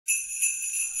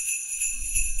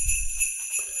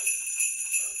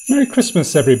Merry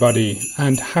Christmas, everybody,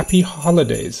 and happy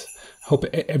holidays. Hope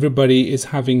everybody is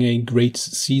having a great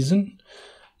season.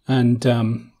 And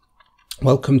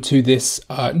welcome to this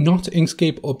not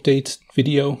Inkscape update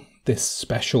video, this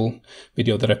special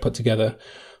video that I put together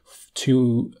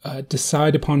to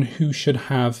decide upon who should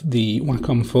have the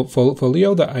Wacom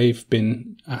folio that I've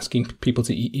been asking people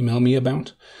to email me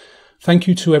about. Thank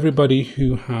you to everybody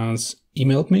who has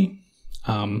emailed me.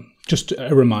 Just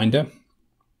a reminder,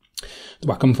 the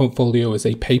Wacom folio is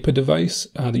a paper device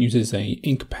that uses a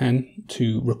ink pen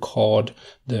to record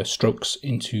the strokes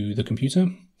into the computer.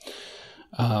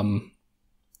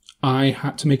 I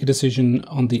had to make a decision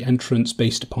on the entrance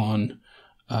based upon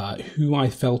who I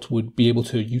felt would be able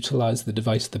to utilize the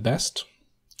device the best.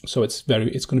 So it's going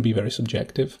to be very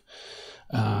subjective.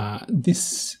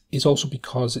 This is also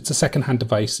because it's a second-hand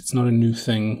device. It's not a new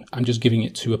thing. I'm just giving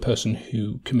it to a person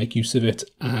who can make use of it,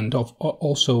 and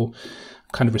also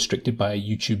kind of restricted by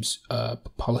YouTube's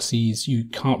policies. You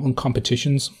can't run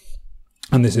competitions,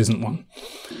 and this isn't one.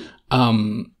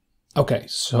 Okay,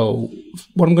 so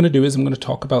what I'm going to do is I'm going to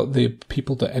talk about the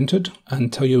people that entered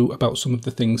and tell you about some of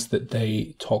the things that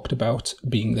they talked about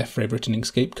being their favorite in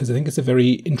Inkscape, because I think it's a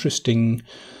very interesting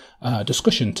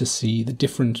discussion to see the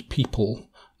different people,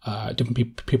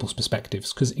 people's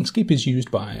perspectives, because Inkscape is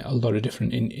used by a lot of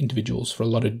different individuals for a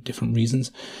lot of different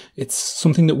reasons. It's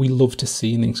something that we love to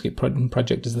see in the Inkscape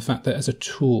project, is the fact that as a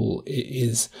tool,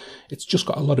 it's just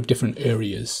got a lot of different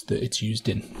areas that it's used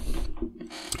in.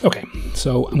 Okay,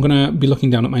 so I'm going to be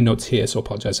looking down at my notes here, so I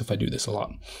apologize if I do this a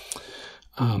lot.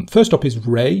 First up is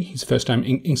Ray. He's a first-time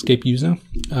Inkscape user.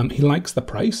 He likes the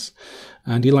price,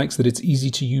 and he likes that it's easy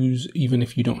to use even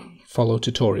if you don't follow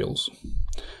tutorials.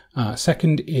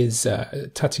 Second is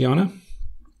Tatiana.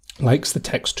 Likes the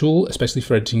text tool, especially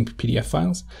for editing PDF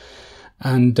files,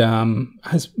 and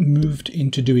has moved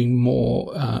into doing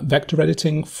more vector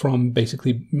editing from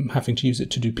basically having to use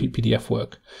it to do PDF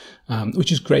work,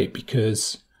 which is great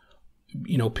because,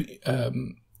 you know,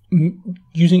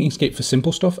 using Inkscape for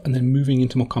simple stuff and then moving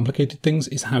into more complicated things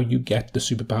is how you get the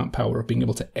superpower of being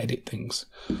able to edit things.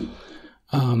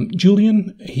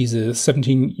 Julian, he's a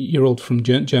 17-year-old from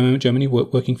Germany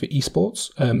working for esports.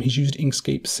 He's used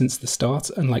Inkscape since the start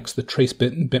and likes the trace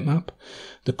bitmap,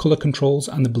 the color controls,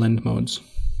 and the blend modes.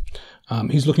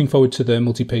 He's looking forward to the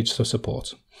multi-page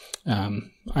support.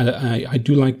 I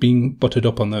do like being buttered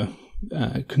up on the,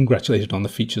 congratulated on the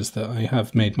features that I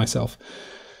have made myself.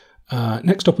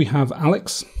 Next up we have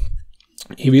Alex.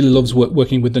 He really loves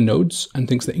working with the nodes and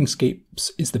thinks that Inkscape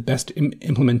is the best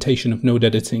implementation of node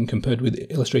editing compared with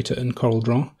Illustrator and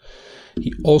CorelDRAW.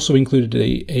 He also included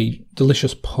a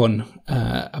delicious pun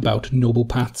about noble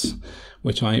paths,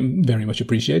 which I very much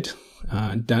appreciate.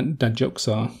 Dad jokes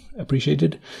are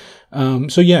appreciated.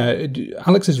 So yeah,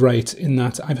 Alex is right in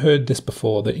that I've heard this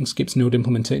before, that Inkscape's node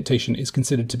implementation is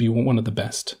considered to be one of the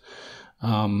best.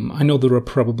 I know there are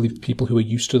probably people who are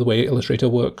used to the way Illustrator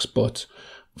works, but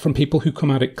from people who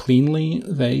come at it cleanly,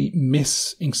 they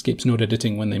miss Inkscape's node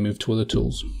editing when they move to other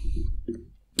tools.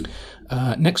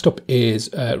 Next up is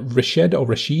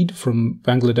Rashid from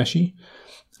Bangladeshi.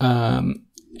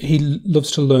 He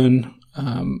loves to learn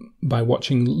by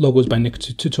watching Logos by Nick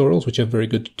tutorials, which are very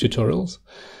good tutorials,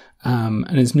 and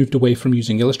has moved away from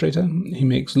using Illustrator. He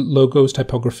makes logos,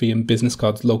 typography, and business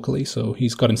cards locally, so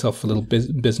he's got himself a little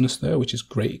business there, which is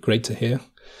great to hear.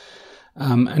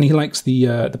 And he likes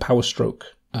the Power Stroke.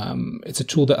 It's a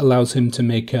tool that allows him to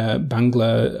make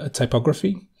Bangla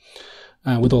typography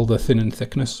with all the thin and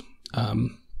thickness.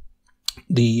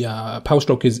 The Power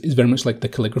Stroke is very much like the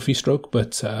calligraphy stroke,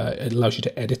 but it allows you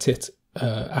to edit it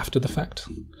after the fact.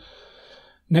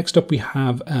 Next up we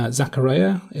have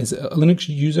Zachariah, is a Linux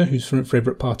user whose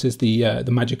favorite part is the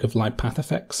magic of light path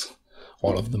effects.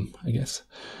 All of them, I guess.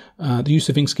 The use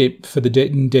of Inkscape for the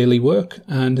daily work,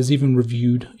 and has even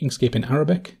reviewed Inkscape in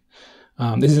Arabic.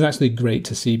 This is actually great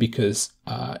to see because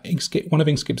one of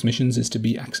Inkscape's missions is to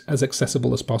be as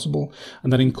accessible as possible,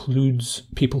 and that includes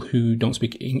people who don't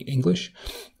speak English.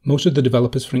 Most of the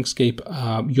developers for Inkscape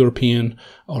are European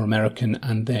or American,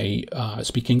 and they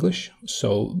speak English,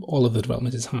 so all of the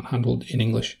development is handled in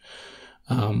English.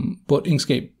 But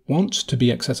Inkscape wants to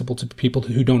be accessible to people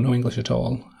who don't know English at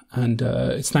all. And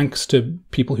it's thanks to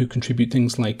people who contribute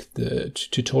things like the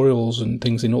tutorials and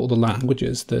things in all the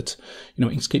languages that, you know,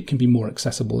 Inkscape can be more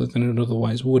accessible than it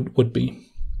otherwise would be.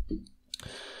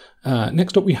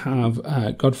 Next up we have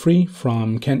Godfrey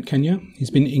from Kenya. He's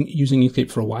been using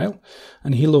Inkscape for a while,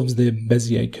 and he loves the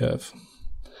Bezier curve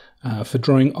for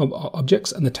drawing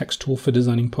objects and the text tool for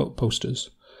designing posters.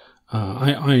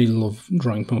 I love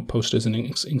drawing posters in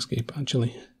Inkscape,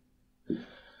 actually.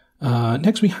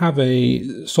 Next, we have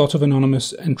a sort of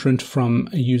anonymous entrant from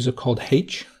a user called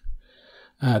H.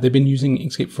 They've been using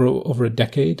Inkscape for over a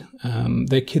decade.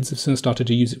 Their kids have since started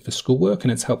to use it for schoolwork,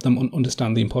 and it's helped them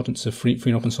understand the importance of free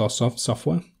and open source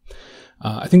software.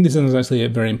 I think this is actually a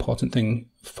very important thing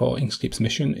for Inkscape's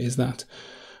mission, is that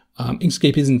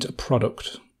Inkscape isn't a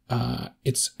product.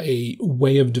 It's a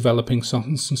way of developing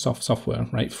software,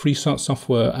 right? Free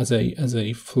software as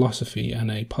a philosophy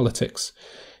and a politics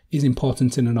is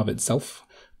important in and of itself.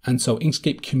 And so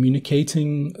Inkscape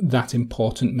communicating that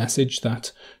important message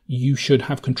that you should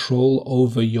have control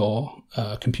over your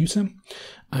computer,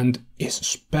 and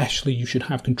especially you should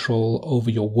have control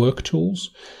over your work tools.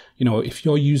 You know, if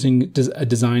you're using a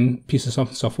design piece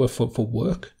of software for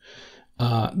work,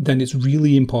 then it's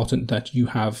really important that you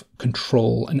have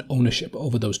control and ownership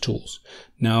over those tools.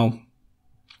 Now,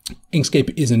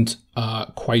 Inkscape isn't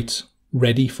quite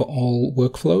ready for all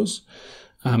workflows,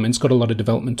 and it's got a lot of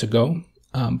development to go.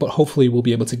 But hopefully we'll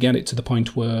be able to get it to the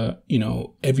point where, you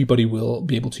know, everybody will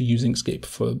be able to use Inkscape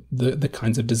for the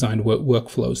kinds of design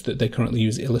workflows that they currently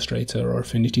use Illustrator or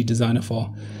Affinity Designer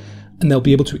for. And they'll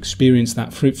be able to experience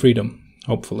that freedom,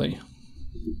 hopefully.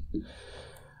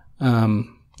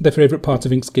 Their favorite part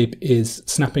of Inkscape is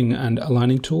snapping and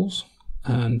aligning tools,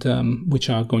 and which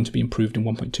are going to be improved in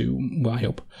 1.2, I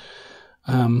hope.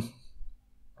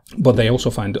 But they also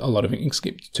find a lot of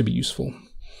Inkscape to be useful.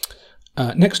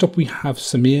 Next up, we have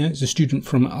Samir. He's a student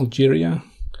from Algeria.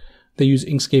 They use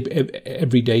Inkscape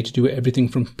every day to do everything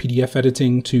from PDF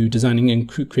editing to designing and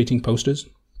creating posters.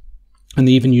 And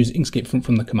they even use Inkscape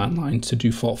from the command line to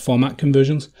do format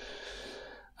conversions.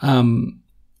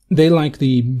 They like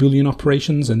the Boolean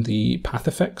operations and the path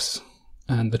effects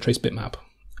and the trace bitmap.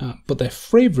 But their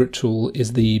favorite tool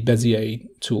is the Bezier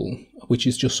tool, which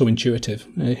is just so intuitive.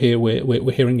 Here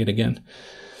we're hearing it again.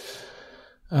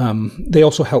 They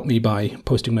also help me by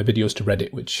posting my videos to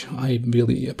Reddit, which I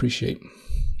really appreciate.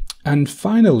 And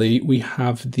finally, we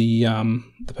have the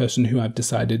person who I've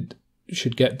decided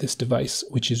should get this device,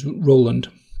 which is Roland.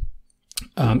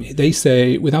 They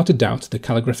say, without a doubt, the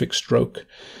calligraphic stroke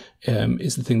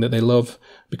is the thing that they love,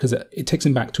 because it takes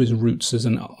him back to his roots as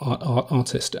an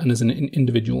artist and as an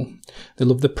individual. They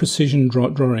love the precision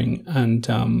drawing, and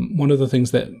one of the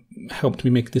things that helped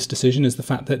me make this decision is the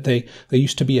fact that they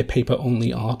used to be a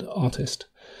paper-only artist.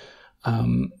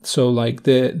 So like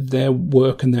their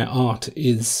work and their art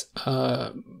is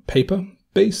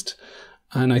paper-based,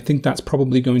 and I think that's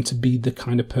probably going to be the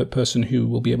kind of person who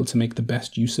will be able to make the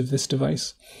best use of this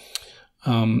device.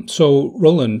 So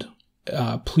Roland,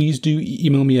 please do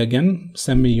email me again.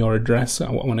 Send me your address. I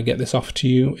want to get this off to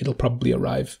you. It'll probably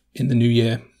arrive in the new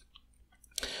year.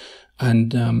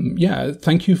 And yeah,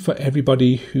 thank you for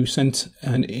everybody who sent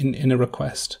in a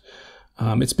request.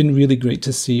 It's been really great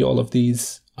to see all of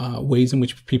these ways in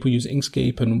which people use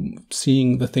Inkscape and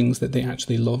seeing the things that they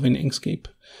actually love in Inkscape.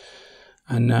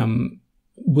 And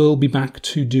we'll be back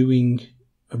to doing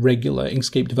regular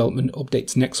Inkscape development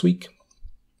updates next week.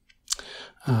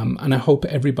 And I hope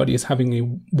everybody is having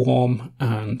a warm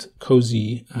and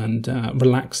cozy and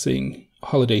relaxing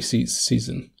holiday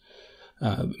season.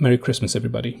 Merry Christmas,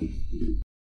 everybody.